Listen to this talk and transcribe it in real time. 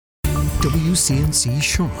WCNC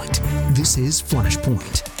Charlotte. This is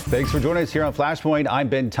Flashpoint. Thanks for joining us here on Flashpoint. I'm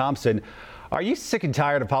Ben Thompson. Are you sick and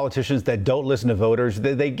tired of politicians that don't listen to voters?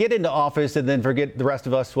 They get into office and then forget the rest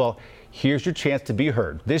of us? Well, here's your chance to be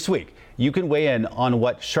heard. This week, you can weigh in on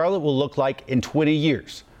what Charlotte will look like in 20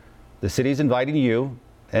 years. The city's inviting you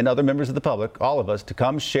and other members of the public, all of us, to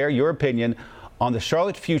come share your opinion on the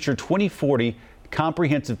Charlotte Future 2040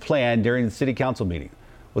 comprehensive plan during the city council meeting.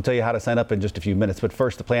 We'll tell you how to sign up in just a few minutes. But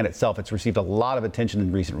first, the plan itself. It's received a lot of attention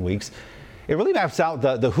in recent weeks. It really maps out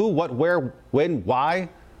the who, what, where, when, why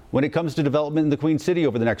when it comes to development in the Queen City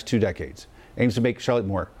over the next 2 decades. Aims to make Charlotte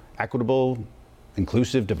more equitable,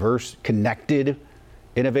 inclusive, diverse, connected,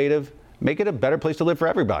 innovative, make it a better place to live for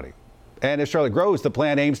everybody. And as Charlotte grows, the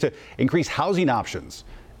plan aims to increase housing options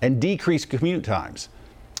and decrease commute times.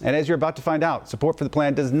 And as you're about to find out, support for the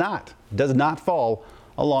plan does not fall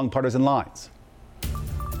along partisan lines.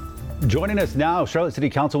 Joining us now, Charlotte City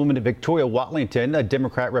Councilwoman Victoria Watlington, a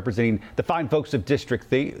Democrat representing the fine folks of District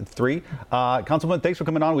 3. Councilwoman, thanks for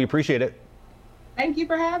coming on. We appreciate it. Thank you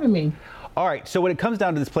for having me. All right. So when it comes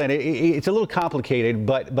down to this plan, it's a little complicated,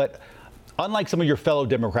 but unlike some of your fellow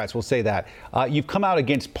Democrats, we'll say that, you've come out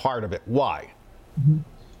against part of it. Why? Mm-hmm.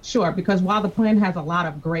 Sure, because while the plan has a lot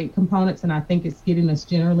of great components and I think it's getting us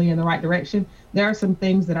generally in the right direction, there are some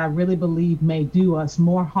things that I really believe may do us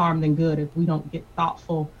more harm than good if we don't get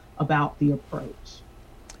thoughtful about the approach.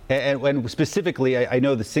 And specifically, I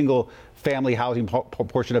know the single family housing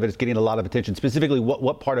portion of it is getting a lot of attention. Specifically,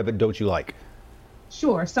 what part of it don't you like?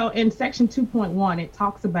 Sure. So in section 2.1, it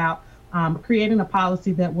talks about creating a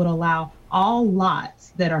policy that would allow all lots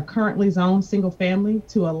that are currently zoned single family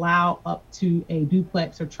to allow up to a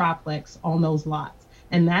duplex or triplex on those lots.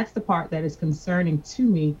 And that's the part that is concerning to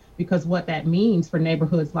me, because what that means for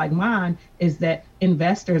neighborhoods like mine is that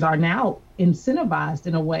investors are now incentivized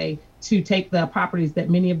in a way to take the properties that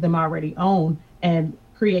many of them already own and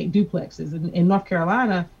create duplexes. In North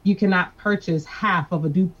Carolina, you cannot purchase half of a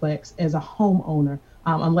duplex as a homeowner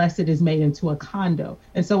unless it is made into a condo.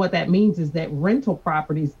 And so what that means is that rental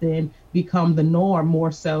properties then become the norm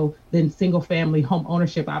more so than single family home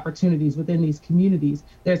ownership opportunities within these communities.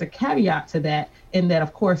 There's a caveat to that in that,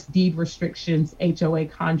 of course, deed restrictions, HOA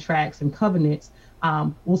contracts, and covenants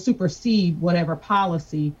will supersede whatever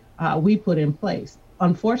policy we put in place.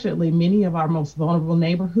 Unfortunately, many of our most vulnerable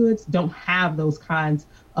neighborhoods don't have those kinds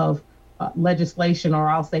of legislation, or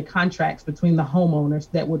I'll say contracts between the homeowners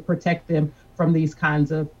that would protect them from these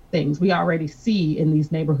kinds of things. We already see in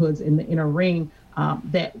these neighborhoods in the inner ring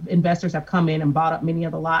that investors have come in and bought up many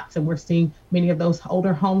of the lots, and we're seeing many of those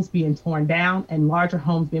older homes being torn down and larger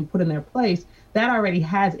homes being put in their place. That already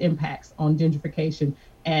has impacts on gentrification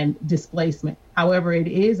and displacement. However, it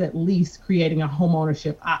is at least creating a home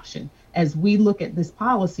ownership option. As we look at this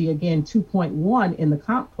policy, again, 2.1 in the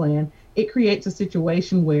comp plan, it creates a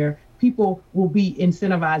situation where people will be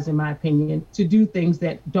incentivized, in my opinion, to do things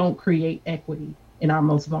that don't create equity in our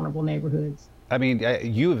most vulnerable neighborhoods. I mean,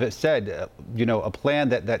 you have said, a plan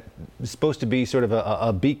that is supposed to be sort of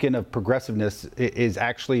a beacon of progressiveness is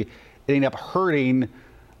actually ending up hurting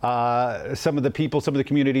some of the people, some of the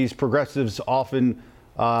communities progressives often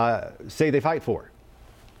say they fight for.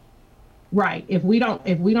 Right. If we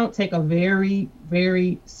don't take a very,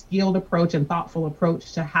 very skilled approach and thoughtful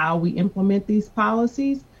approach to how we implement these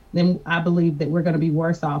policies, then I believe that we're going to be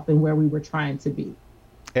worse off than where we were trying to be.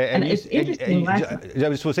 And it's interesting. I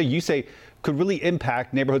was supposed to say, you say could really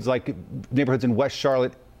impact neighborhoods in West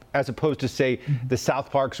Charlotte, as opposed to, say, the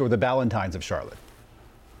South Parks or the Ballantines of Charlotte.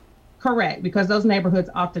 Correct, because those neighborhoods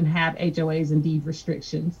often have HOAs and deed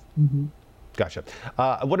restrictions. Mm-hmm. Gotcha.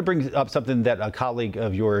 I want to bring up something that a colleague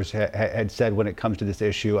of yours had said when it comes to this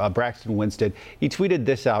issue. Braxton Winstead, he tweeted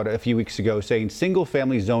this out a few weeks ago, saying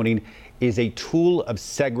single-family zoning is a tool of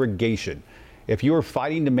segregation. If you are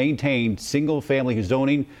fighting to maintain single-family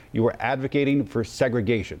zoning, you are advocating for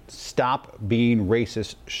segregation. Stop being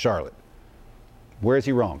racist, Charlotte. Where is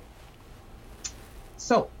he wrong?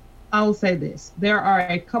 So I will say this. There are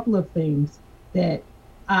a couple of things that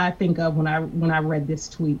I think of when I read this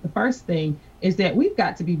tweet. The first thing is that we've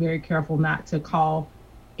got to be very careful not to call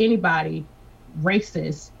anybody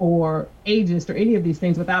racist or ageist or any of these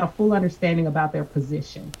things without a full understanding about their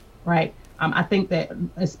position, right? I think that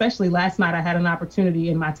especially last night, I had an opportunity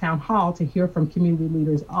in my town hall to hear from community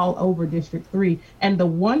leaders all over District 3. And the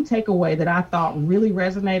one takeaway that I thought really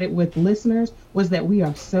resonated with listeners was that we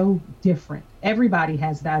are so different. Everybody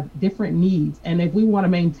has different needs. And if we want to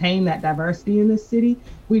maintain that diversity in this city,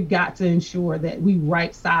 we've got to ensure that we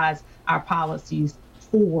right size our policies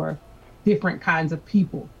for different kinds of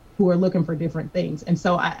people who are looking for different things. And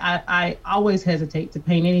so I always hesitate to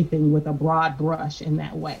paint anything with a broad brush in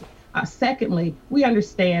that way. Secondly, we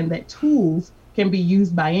understand that tools can be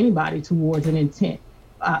used by anybody towards an intent.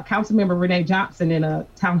 Councilmember Renee Johnson in a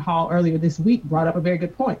town hall earlier this week brought up a very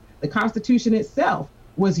good point. The Constitution itself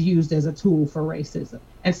was used as a tool for racism.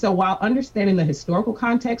 And so while understanding the historical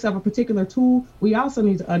context of a particular tool, we also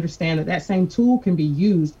need to understand that that same tool can be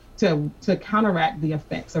used to counteract the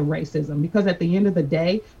effects of racism. Because at the end of the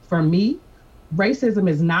day, for me, racism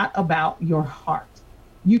is not about your heart.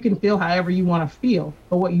 You can feel however you want to feel,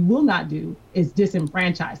 but what you will not do is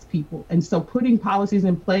disenfranchise people. And so putting policies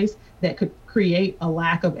in place that could create a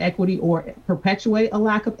lack of equity or perpetuate a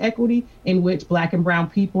lack of equity in which Black and brown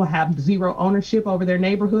people have zero ownership over their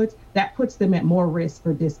neighborhoods, that puts them at more risk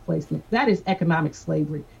for displacement. That is economic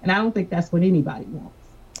slavery. And I don't think that's what anybody wants.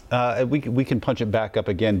 We can punch it back up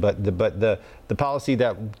again, but the policy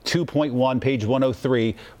that 2.1, page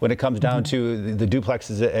 103, when it comes down to the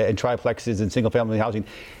duplexes and triplexes and single family housing,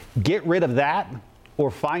 get rid of that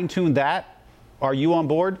or fine tune that. Are you on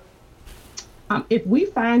board? If we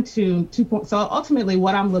fine tune so ultimately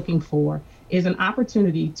what I'm looking for is an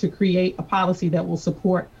opportunity to create a policy that will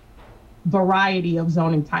support variety of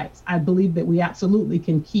zoning types. I believe that we absolutely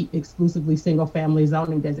can keep exclusively single family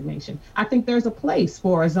zoning designation. I think there's a place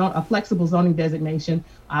for a flexible zoning designation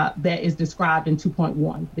that is described in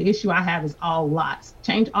 2.1. The issue I have is all lots.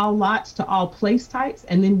 Change all lots to all place types,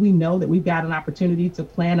 and then we know that we've got an opportunity to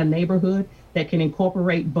plan a neighborhood that can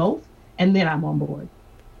incorporate both, and then I'm on board.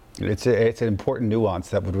 It's an important nuance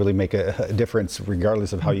that would really make a difference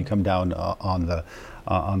regardless of how you come down on the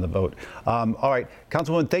vote. All right,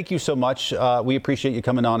 Councilwoman, thank you so much. We appreciate you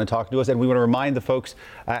coming on and talking to us. And we want to remind the folks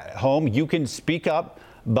at home, you can speak up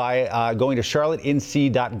by going to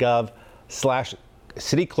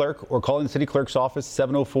charlottec.gov/city-clerk or calling the city clerk's office,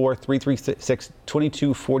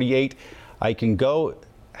 704-336-2248. I can go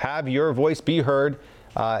have your voice be heard.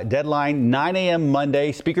 Deadline 9 a.m.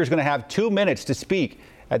 Monday. Speaker's going to have 2 minutes to speak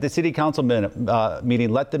at the city council meeting.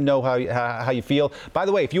 Let them know how you feel. By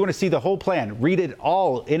the way, if you want to see the whole plan, read it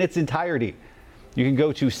all in its entirety, you can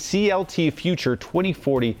go to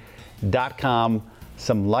cltfuture2040.com.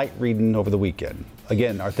 Some light reading over the weekend.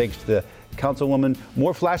 Again, our thanks to the Councilwoman.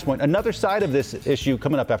 More Flashpoint. Another side of this issue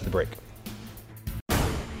coming up after the break.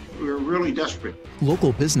 We're really desperate.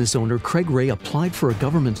 Local business owner Craig Ray applied for a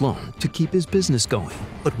government loan to keep his business going.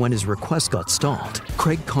 But when his request got stalled,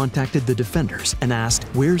 Craig contacted the defenders and asked,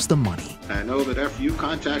 "Where's the money?" I know that after you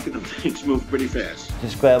contacted them, things moved pretty fast.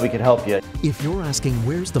 Just glad we could help you. If you're asking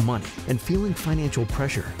where's the money and feeling financial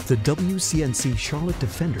pressure, the WCNC Charlotte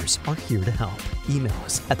Defenders are here to help. Email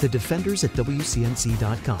us at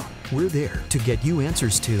thedefenders@wcnc.com. We're there to get you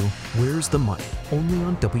answers to where's the money, only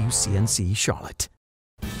on WCNC Charlotte.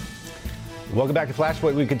 Welcome back to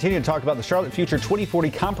Flashpoint. We continue to talk about the Charlotte Future 2040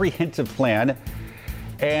 Comprehensive Plan.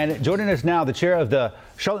 And joining us now, the chair of the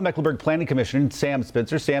Charlotte-Mecklenburg Planning Commission, Sam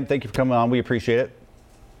Spencer. Sam, thank you for coming on. We appreciate it.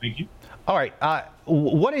 Thank you. All right.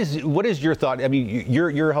 What is your thought? I mean,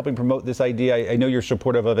 you're helping promote this idea. I know you're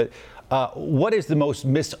supportive of it. What is the most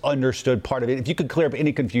misunderstood part of it? If you could clear up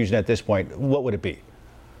any confusion at this point, what would it be?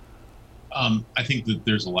 I think that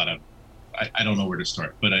there's a lot of, I don't know where to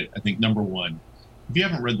start, but I think number one, if you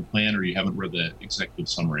haven't read the plan or you haven't read the executive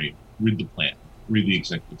summary, read the plan, read the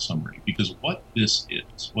executive summary, because what this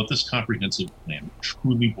comprehensive plan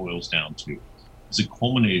truly boils down to is a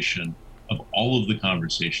culmination of all of the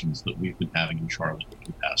conversations that we've been having in Charlotte over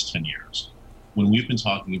the past 10 years. When we've been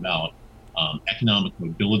talking about economic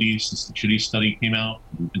mobility since the Chitty study came out,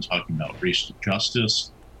 we've been talking about racial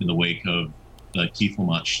justice in the wake of the Keith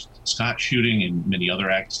Lamont Scott shooting and many other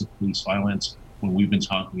acts of police violence, when we've been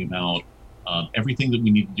talking about everything that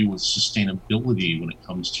we need to do with sustainability when it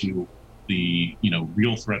comes to the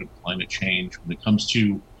real threat of climate change, when it comes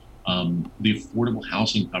to the affordable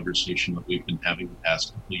housing conversation that we've been having the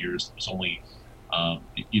past couple of years. That was only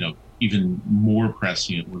even more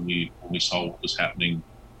prescient when we saw what was happening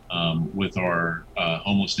with our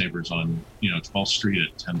homeless neighbors on 12th Street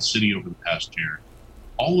at 10th City over the past year.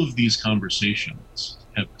 All of these conversations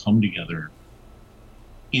have come together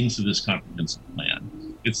into this comprehensive plan.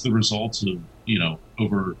 It's the results of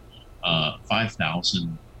over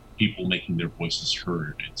 5,000 people making their voices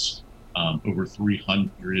heard. It's over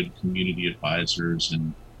 300 community advisors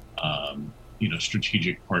and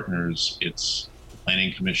strategic partners. It's the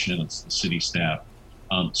Planning Commission. It's the city staff.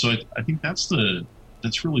 So I think that's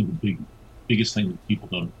really the biggest thing that people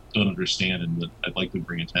don't understand, and that I'd like to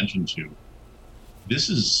bring attention to. This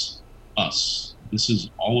is us. This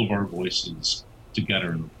is all of our voices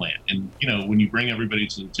together in the plan. And when you bring everybody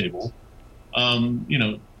to the table,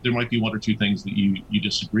 there might be one or two things that you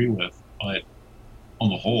disagree with, but on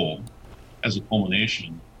the whole, as a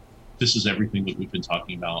culmination, this is everything that we've been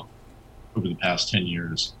talking about over the past 10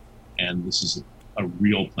 years. And this is a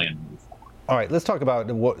real plan to move forward. All right, let's talk about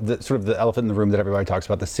what the sort of the elephant in the room that everybody talks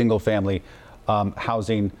about, the single family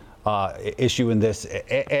housing issue in this.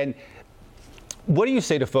 And what do you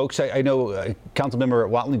say to folks? I know Councilmember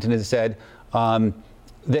Watlington has said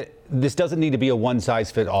that this doesn't need to be a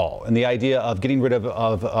one-size-fits-all, and the idea of getting rid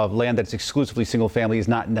of land that's exclusively single family is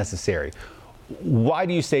not necessary. Why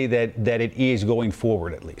do you say that it is going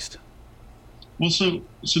forward, at least? Well, so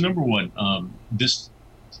number one,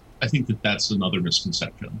 I think that's another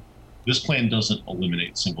misconception. This plan doesn't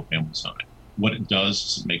eliminate single-family zoning. What it does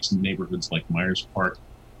is it makes neighborhoods like Myers Park,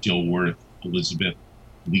 Dilworth, Elizabeth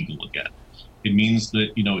legal again. It means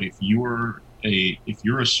that, if you're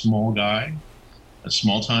a small guy, a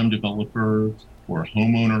small-time developer, or a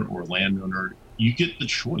homeowner or landowner, you get the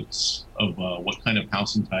choice of what kind of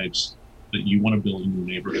housing types that you want to build in your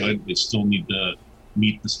neighborhood. They still need to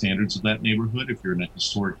meet the standards of that neighborhood. If you're in a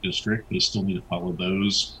historic district, they still need to follow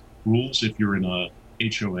those rules. If you're in a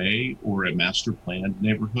HOA or a master planned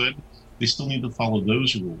neighborhood, they still need to follow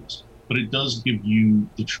those rules. But it does give you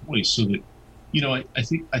the choice so that,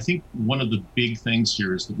 I think one of the big things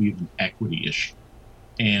here is that we have an equity issue.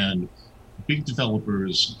 And big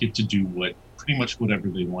developers get to do pretty much whatever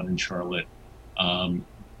they want in Charlotte.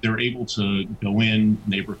 They're able to go in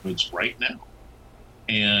neighborhoods right now.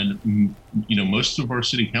 And, most of our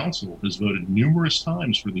city council has voted numerous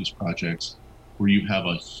times for these projects where you have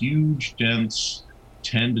a huge, dense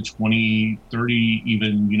 10 to 20, 30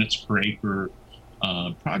 even units per acre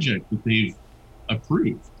project that they've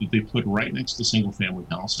approved, that they put right next to single family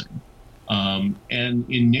housing. And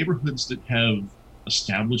in neighborhoods that have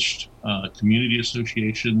established community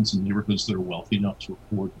associations and neighborhoods that are wealthy enough to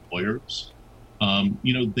afford lawyers,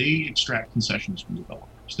 they extract concessions from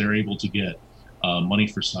developers. They're able to get money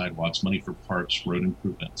for sidewalks, money for parks, road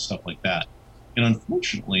improvements, stuff like that. And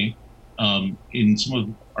unfortunately, in some of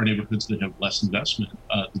our neighborhoods that have less investment,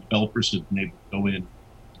 the developers have been able to go in,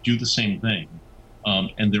 do the same thing,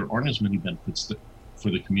 and there aren't as many benefits for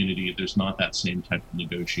the community. There's not that same type of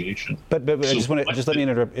negotiation. But so let me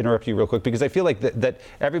interrupt you real quick, because I feel like that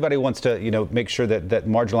everybody wants to make sure that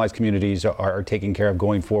marginalized communities are taken care of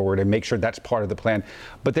going forward and make sure that's part of the plan.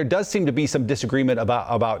 But there does seem to be some disagreement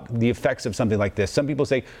about the effects of something like this. Some people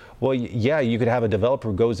say, well, yeah, you could have a developer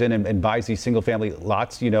who goes in and buys these single family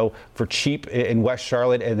lots, for cheap in West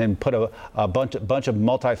Charlotte, and then put a bunch of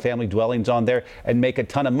multifamily dwellings on there and make a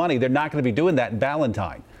ton of money. They're not going to be doing that in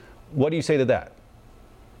Ballantyne. What do you say to that?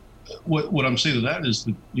 What I'm saying to that is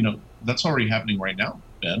that, that's already happening right now,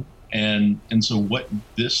 Ben. And so what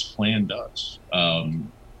this plan does,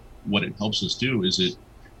 what it helps us do is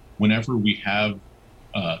whenever we have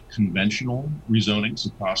conventional rezonings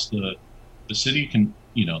across the city,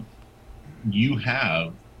 you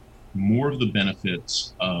have more of the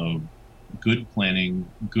benefits of good planning,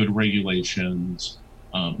 good regulations,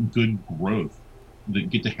 good growth that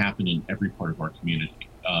get to happen in every part of our community.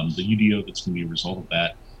 The UDO that's going to be a result of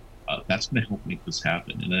that, that's going to help make this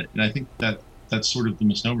happen. And I think that's sort of the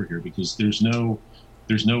misnomer here, because there's no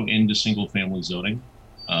end to single family zoning.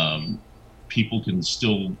 People can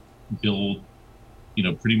still build,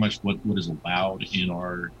 pretty much what is allowed in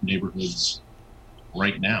our neighborhoods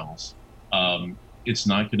right now. It's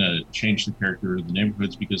not going to change the character of the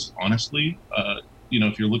neighborhoods, because honestly,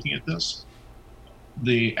 if you're looking at this,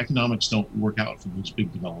 the economics don't work out for those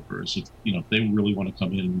big developers. If they really want to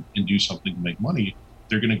come in and do something to make money,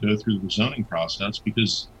 they're going to go through the zoning process,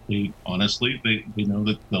 because they know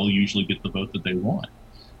that they'll usually get the vote that they want.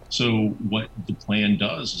 So what the plan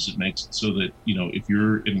does is it makes it so that, if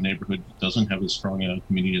you're in a neighborhood that doesn't have as strong a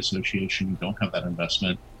community association, you don't have that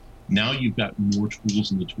investment, now you've got more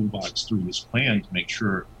tools in the toolbox through this plan to make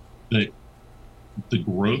sure that the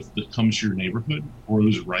growth that comes to your neighborhood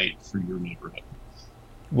grows right for your neighborhood.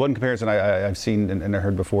 One comparison I've seen and I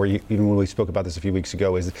heard before, even when we spoke about this a few weeks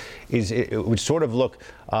ago, is it would sort of look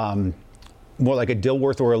more like a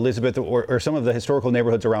Dilworth or Elizabeth or some of the historical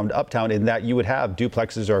neighborhoods around Uptown, in that you would have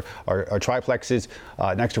duplexes or triplexes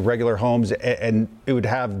next to regular homes, and it would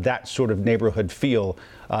have that sort of neighborhood feel.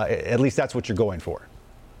 At least that's what you're going for.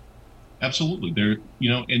 Absolutely.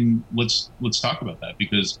 And let's talk about that,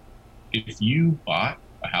 because if you bought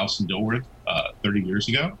a house in Dilworth 30 years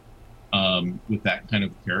ago, with that kind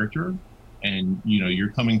of character, and you're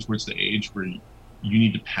coming towards the age where you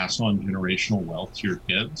need to pass on generational wealth to your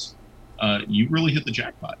kids, you really hit the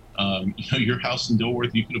jackpot. Your house in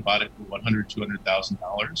Dilworth, you could have bought it for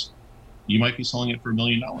 $100,000-$200,000. You might be selling it for $1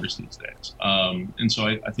 million these days. And so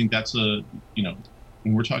I think that's when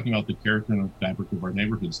we're talking about the character and the fabric of our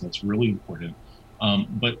neighborhoods, that's really important.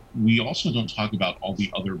 But we also don't talk about all the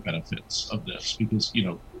other benefits of this because,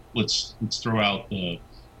 let's throw out the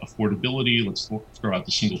affordability. Let's throw out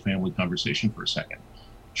the single family conversation for a second.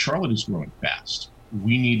 Charlotte is growing fast.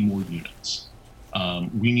 We need more units.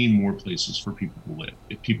 We need more places for people to live.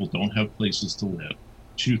 If people don't have places to live,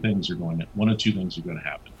 one of two things are going to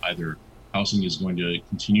happen. Either housing is going to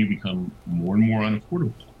continue to become more and more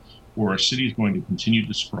unaffordable, or our city is going to continue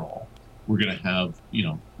to sprawl. We're going to have,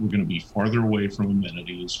 we're going to be farther away from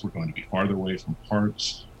amenities. We're going to be farther away from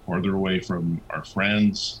parks, farther away from our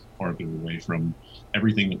friends, farther away from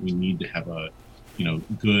everything that we need to have a,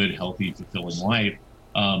 good, healthy, fulfilling life.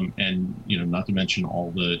 And not to mention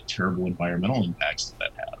all the terrible environmental impacts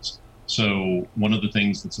that has. So one of the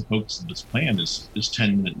things that's the focus of this plan is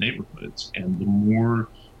 10-minute neighborhoods. And the more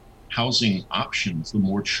housing options, the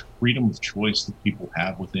more freedom of choice that people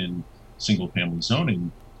have within single-family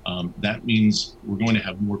zoning, that means we're going to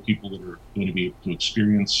have more people that are going to be able to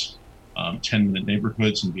experience 10-minute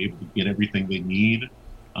neighborhoods and be able to get everything they need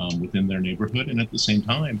within their neighborhood. And at the same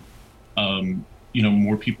time,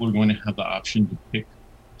 more people are going to have the option to pick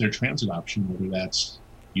their transit option, whether that's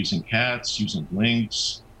using CATS, using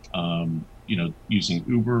Lynx, using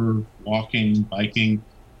Uber, walking, biking,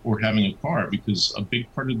 or having a car, because a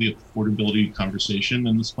big part of the affordability conversation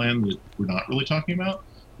in this plan that we're not really talking about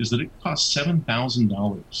is that it costs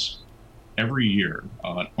 $7,000 every year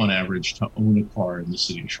on average to own a car in the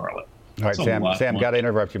city of Charlotte. All right, Sam, got to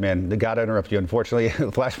interrupt you, man. Got to interrupt you. Unfortunately,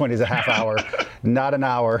 Flashpoint is a half hour, not an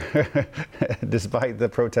hour, despite the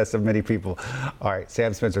protests of many people. All right,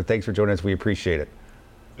 Sam Spencer, thanks for joining us. We appreciate it.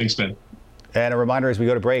 Thanks, Ben. And a reminder as we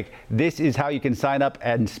go to break, this is how you can sign up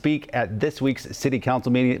and speak at this week's City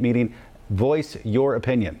Council meeting. Voice your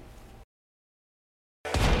opinion.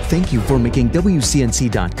 Thank you for making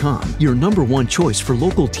WCNC.com your #1 choice for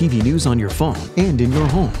local TV news on your phone and in your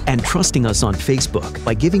home, and trusting us on Facebook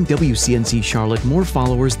by giving WCNC Charlotte more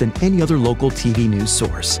followers than any other local TV news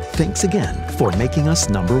source. Thanks again for making us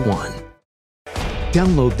 #1.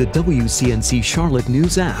 Download the WCNC Charlotte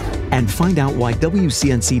News app and find out why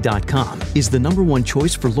WCNC.com is the #1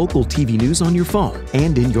 choice for local TV news on your phone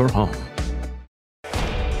and in your home.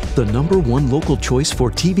 The #1 local choice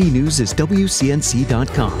for TV news is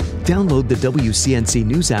WCNC.com. Download the WCNC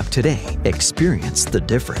News app today. Experience the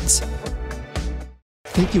difference.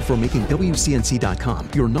 Thank you for making WCNC.com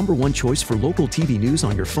your #1 choice for local TV news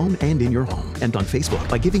on your phone and in your home, and on Facebook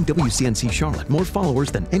by giving WCNC Charlotte more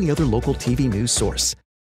followers than any other local TV news source.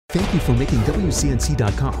 Thank you for making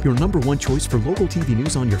WCNC.com your #1 choice for local TV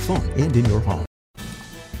news on your phone and in your home.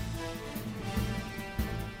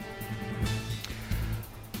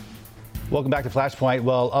 Welcome back to Flashpoint.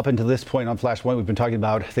 Well, up until this point on Flashpoint, we've been talking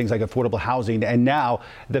about things like affordable housing, and now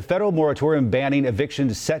the federal moratorium banning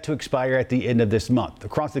evictions is set to expire at the end of this month.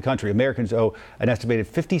 Across the country, Americans owe an estimated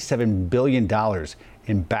 $57 billion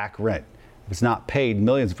in back rent. If it's not paid,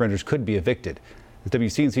 millions of renters could be evicted. As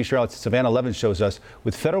WCNC Charlotte's Savannah Levin shows us,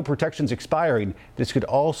 with federal protections expiring, this could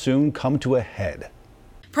all soon come to a head.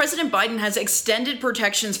 President Biden has extended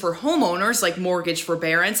protections for homeowners like mortgage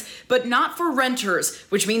forbearance, but not for renters,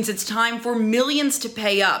 which means it's time for millions to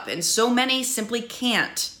pay up, and so many simply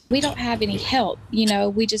can't. We don't have any help.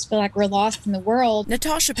 We just feel like we're lost in the world.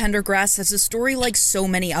 Natasha Pendergrass has a story like so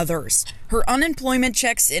many others. Her unemployment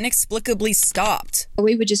checks inexplicably stopped.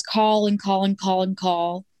 We would just call and call and call and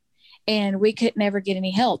call, and we could never get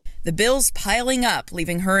any help. The bills piling up,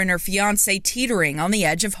 leaving her and her fiance teetering on the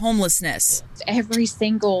edge of homelessness. Every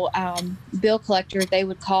single bill collector they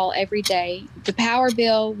would call every day. The power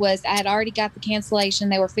bill I had already got the cancellation.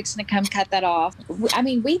 They were fixing to come cut that off.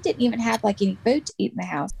 We didn't even have any food to eat in the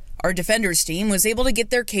house. Our Defenders team was able to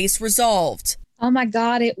get their case resolved. Oh my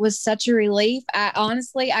God, it was such a relief.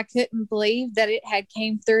 I couldn't believe that it had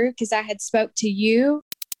came through because I had spoke to you.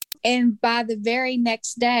 And by the very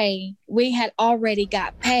next day, we had already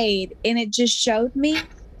got paid. And it just showed me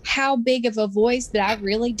how big of a voice that I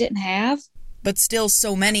really didn't have. But still,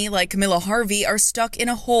 so many, like Camilla Harvey, are stuck in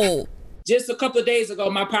a hole. Just a couple of days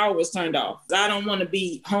ago, my power was turned off. I don't want to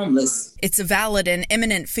be homeless. It's a valid and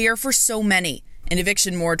imminent fear for so many. An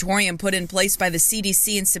eviction moratorium put in place by the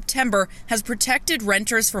CDC in September has protected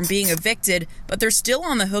renters from being evicted, but they're still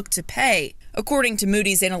on the hook to pay. According to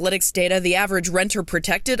Moody's Analytics data, the average renter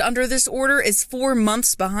protected under this order is 4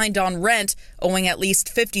 months behind on rent, owing at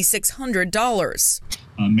least $5,600.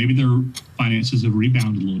 Maybe their finances have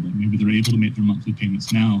rebounded a little bit. Maybe they're able to make their monthly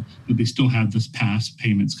payments now, but they still have this past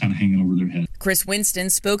payments kind of hanging over their head. Chris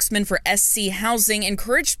Winston, spokesman for SC Housing,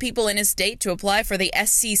 encouraged people in his state to apply for the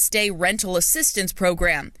SC Stay Rental Assistance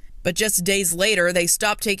Program. But just days later, they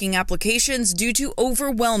stopped taking applications due to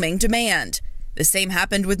overwhelming demand. The same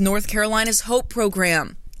happened with North Carolina's HOPE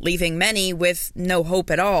program, leaving many with no hope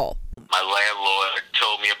at all. My landlord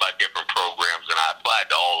told me about different programs, and I applied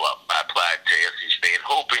to all of them. I applied to NC State,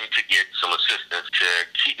 hoping to get some assistance to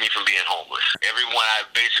keep me from being homeless. Everyone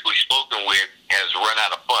I've basically spoken with has run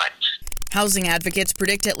out of funds. Housing advocates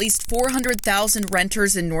predict at least 400,000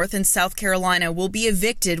 renters in North and South Carolina will be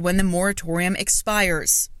evicted when the moratorium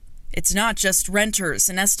expires. It's not just renters.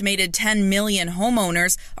 An estimated 10 million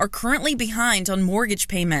homeowners are currently behind on mortgage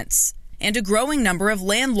payments. And a growing number of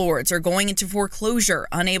landlords are going into foreclosure,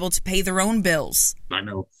 unable to pay their own bills. I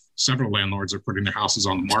know several landlords are putting their houses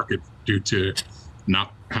on the market due to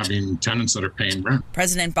not having tenants that are paying rent.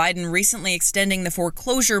 President Biden recently extending the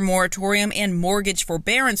foreclosure moratorium and mortgage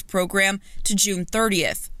forbearance program to June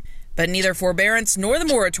 30th. But neither forbearance nor the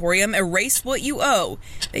moratorium erase what you owe.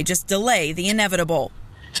 They just delay the inevitable.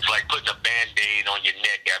 It's like putting a Band-Aid on your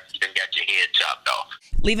neck after you done got your head chopped off.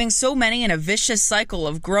 Leaving so many in a vicious cycle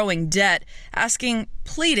of growing debt, asking,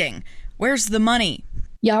 pleading, where's the money?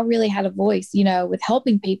 Y'all really had a voice, with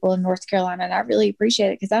helping people in North Carolina, and I really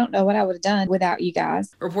appreciate it because I don't know what I would have done without you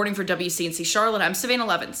guys. Reporting for WCNC Charlotte, I'm Savannah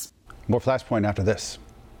Levins. More Flashpoint after this.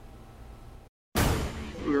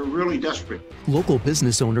 We're really desperate. Local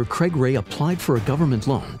business owner Craig Ray applied for a government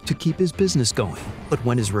loan to keep his business going. But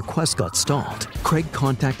when his request got stalled, Craig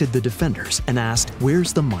contacted the defenders and asked,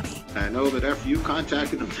 where's the money? I know that after you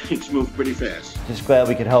contacted them, things moved pretty fast. Just glad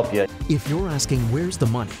we could help you. If you're asking where's the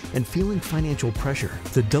money and feeling financial pressure,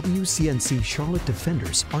 the WCNC Charlotte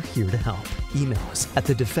Defenders are here to help. Email us at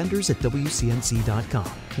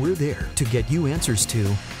thedefenders@wcnc.com. We're there to get you answers to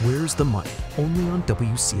where's the money, only on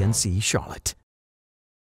WCNC Charlotte.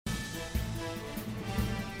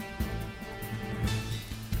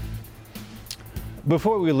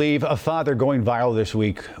 Before we leave, a father going viral this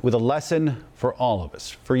week with a lesson for all of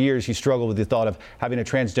us. For years, he struggled with the thought of having a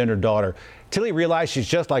transgender daughter till he realized she's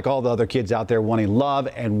just like all the other kids out there, wanting love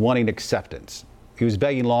and wanting acceptance. He was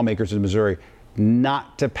begging lawmakers in Missouri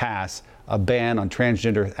not to pass a ban on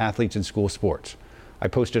transgender athletes in school sports. I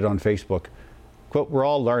posted on Facebook, quote, we're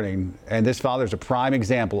all learning, and this father's a prime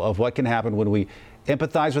example of what can happen when we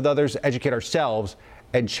empathize with others, educate ourselves,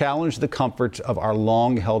 and challenge the comforts of our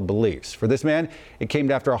long-held beliefs. For this man, it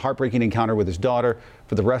came after a heartbreaking encounter with his daughter.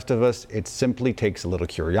 For the rest of us, it simply takes a little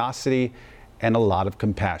curiosity and a lot of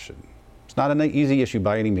compassion. It's not an easy issue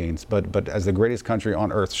by any means, but as the greatest country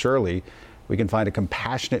on earth, surely we can find a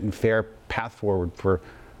compassionate and fair path forward for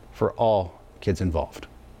all kids involved.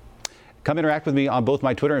 Come interact with me on both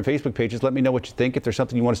my Twitter and Facebook pages. Let me know what you think. If there's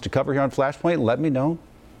something you want us to cover here on Flashpoint, let me know.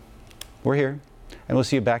 We're here. And we'll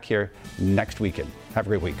see you back here next weekend. Have a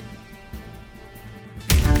great week.